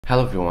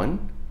Hello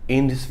everyone,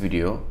 in this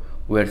video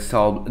we'll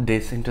solve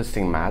this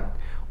interesting math.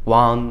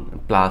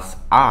 1 plus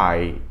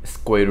I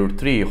square root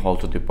 3 whole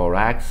to the power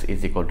x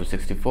is equal to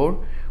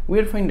 64.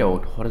 We'll find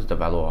out what is the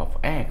value of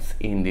x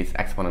in this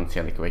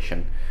exponential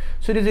equation.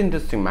 So it is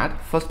interesting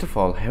math. First of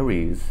all, here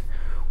is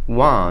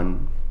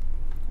 1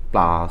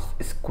 plus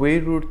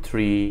square root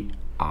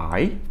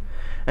 3i,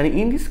 and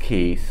in this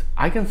case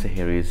I can say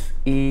here is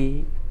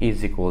a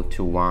is equal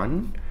to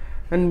 1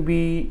 and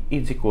b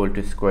is equal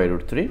to square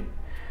root 3.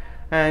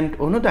 And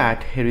we know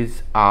that here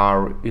is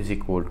r is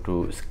equal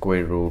to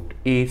square root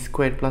a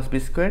squared plus b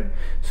squared,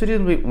 so it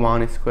will be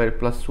 1 squared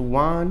plus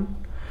 1,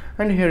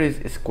 and here is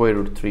square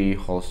root 3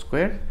 whole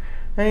square,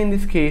 and in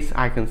this case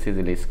I can see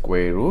the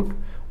square root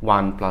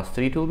 1 plus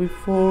 3, it will be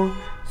 4,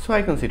 so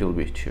I can see it will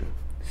be 2,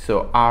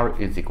 so r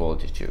is equal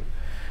to 2.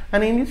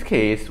 And in this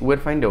case we'll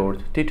find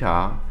out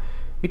theta,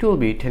 it will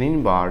be tan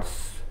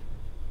inverse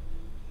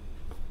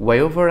y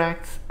over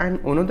x,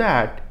 and we know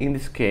that in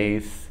this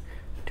case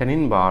tan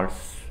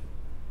inverse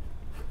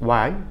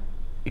y,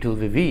 it will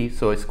be v,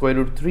 so square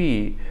root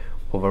 3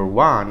 over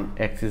 1,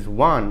 x is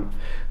 1,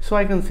 so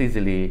I can see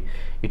easily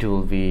it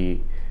will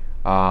be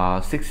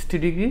 60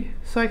 degree,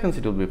 so I can see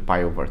it will be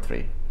pi over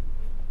 3.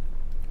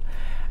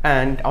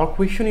 And our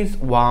question is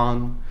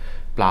 1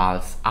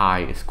 plus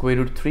I square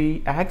root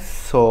 3x,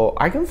 so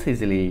I can see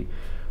easily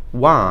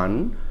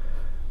 1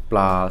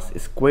 plus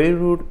square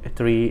root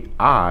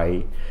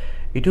 3i,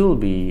 it will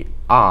be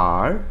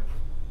r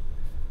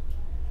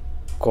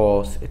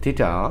cos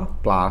theta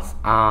plus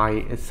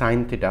I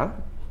sin theta,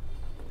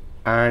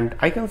 and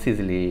I can see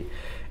easily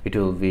it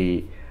will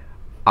be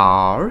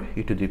r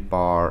e to the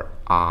power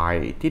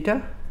I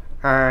theta,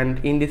 and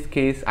in this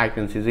case I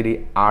can see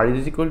easily r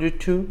is equal to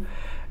 2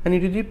 and e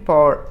to the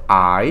power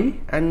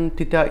I, and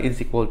theta is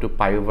equal to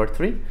pi over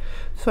 3,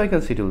 so I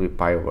can see it will be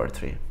pi over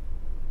 3.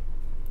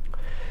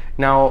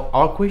 Now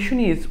our question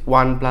is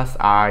 1 plus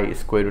I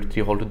square root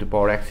 3 whole to the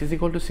power x is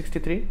equal to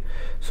 63,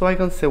 so I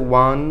can say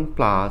 1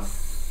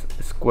 plus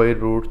square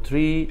root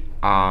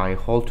 3i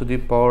whole to the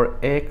power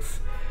x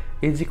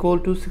is equal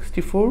to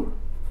 64,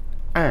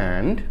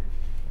 and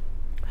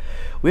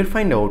we'll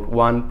find out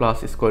 1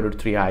 plus square root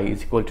 3i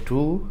is equal to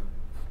 2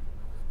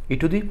 e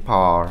to the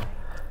power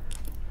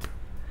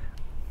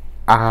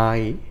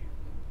I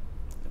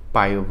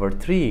pi over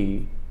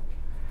 3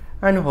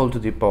 and whole to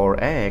the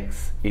power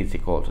x is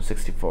equal to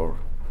 64.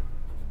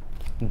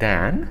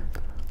 Then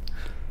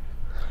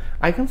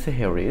I can say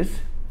here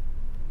is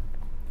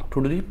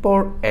 2 to the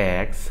power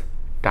x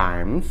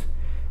times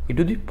e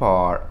to the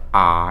power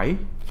I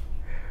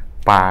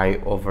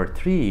pi over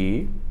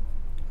 3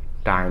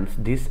 times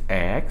this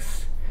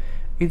x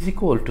is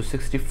equal to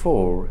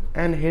 64,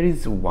 and here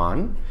is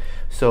 1,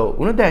 so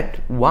we know that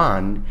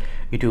 1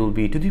 it will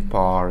be to the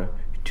power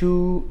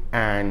 2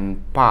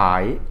 and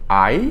pi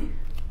I,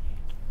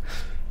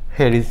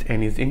 here is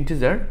n is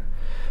integer,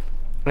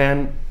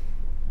 and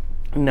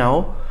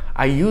now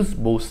I use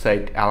both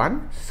side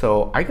ln,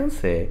 so I can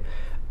say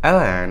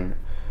ln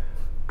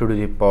 2 to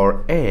the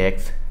power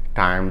x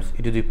times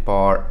e to the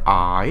power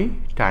I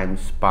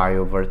times pi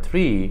over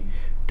 3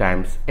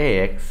 times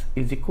x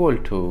is equal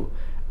to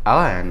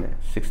ln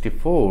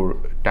 64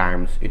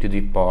 times e to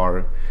the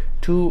power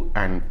 2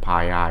 and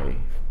pi I.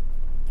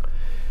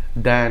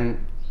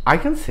 Then I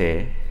can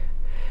say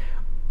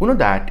we know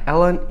that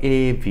ln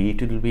a v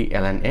it will be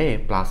ln a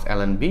plus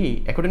ln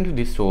b. According to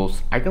this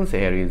rules, I can say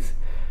here is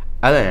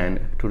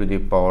ln 2 to the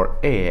power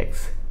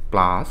ax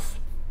plus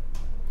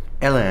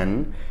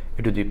ln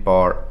e to the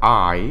power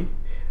I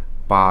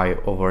pi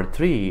over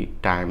 3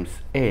 times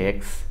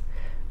x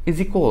is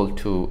equal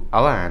to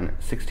ln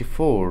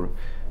 64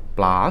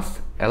 plus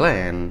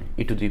ln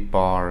e to the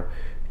power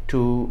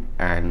 2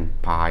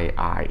 and pi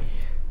I.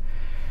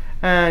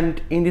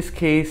 And in this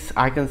case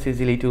I can see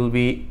easily it will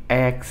be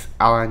x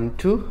ln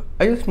 2.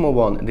 I just move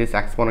on this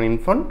exponent in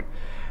front,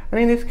 and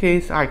in this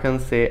case I can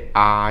say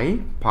I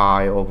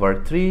pi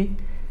over 3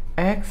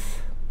 x,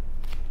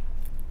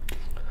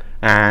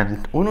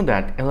 and we know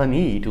that ln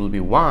e it will be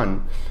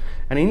 1,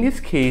 and in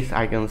this case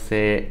I can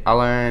say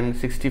ln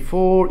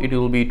 64 it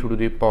will be 2 to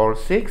the power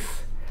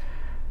 6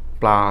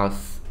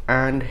 plus,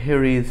 and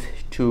here is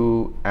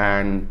 2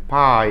 and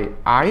pi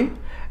I,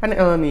 and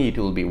ln e it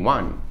will be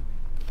 1.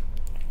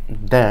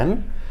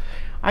 Then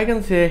I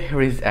can say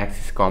here is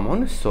x is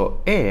common,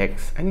 so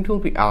x, and it will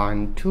be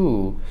ln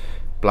 2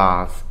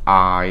 plus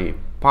I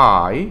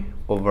pi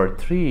over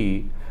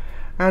 3,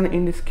 and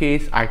in this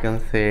case I can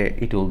say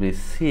it will be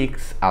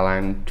 6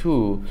 ln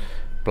 2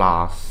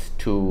 plus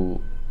 2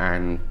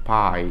 and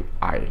pi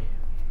I.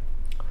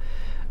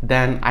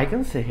 Then I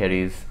can say here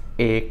is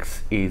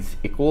x is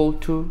equal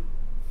to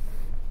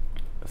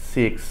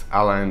 6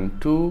 ln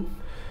 2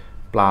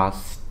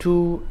 plus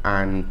 2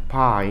 and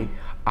pi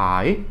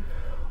I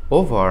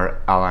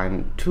over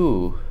ln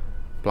 2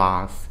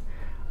 plus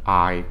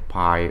I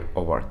pi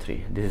over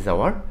 3. This is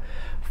our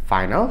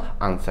final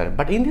answer,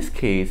 but in this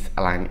case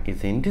ln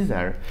is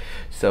integer,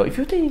 so if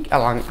you think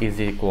ln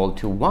is equal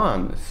to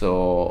 1,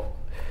 so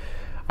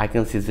I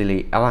can see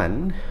easily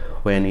ln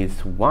when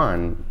is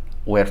 1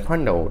 we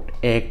find out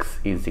x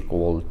is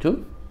equal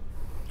to,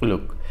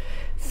 look,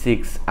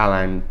 6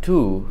 ln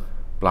 2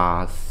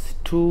 plus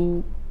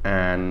 2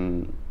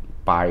 and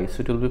pi,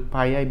 so it will be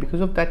pi I.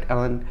 Because of that,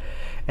 ln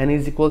n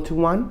is equal to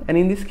 1, and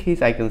in this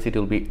case I can see it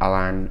will be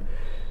ln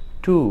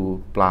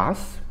 2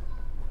 plus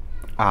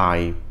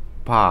I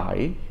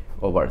pi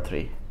over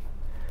 3.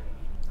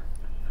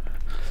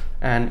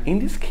 And in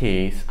this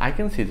case I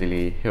can see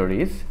easily, here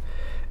is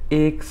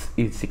x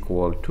is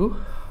equal to,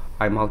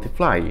 I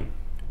multiply,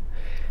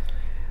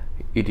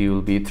 it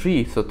will be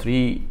 3, so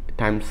 3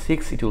 times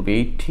 6, it will be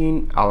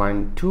 18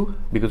 ln 2,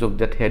 because of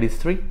that here is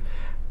 3,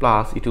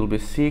 plus it will be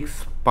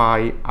 6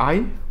 pi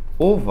I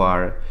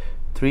over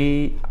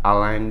 3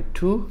 ln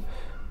 2,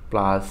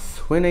 plus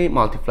when I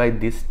multiply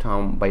this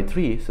term by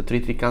 3, so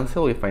 3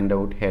 cancel, we find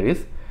out here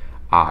is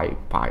I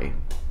pi.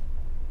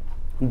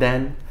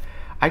 Then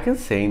I can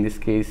say in this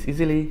case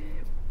easily,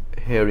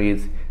 here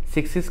is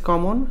 6 is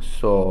common,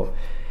 so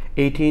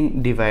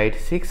 18 divide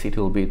 6, it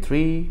will be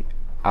 3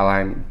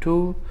 ln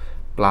 2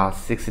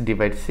 plus 6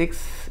 divide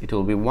 6, it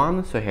will be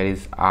 1, so here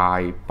is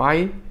I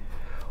pi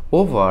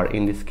over,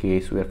 in this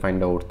case we will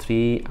find out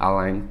 3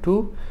 ln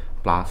 2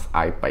 plus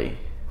I pi.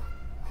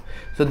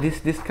 So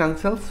this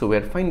cancels, so we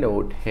will find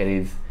out here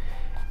is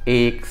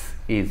x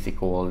is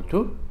equal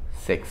to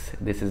 6.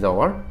 This is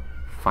our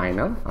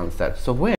final answer. So when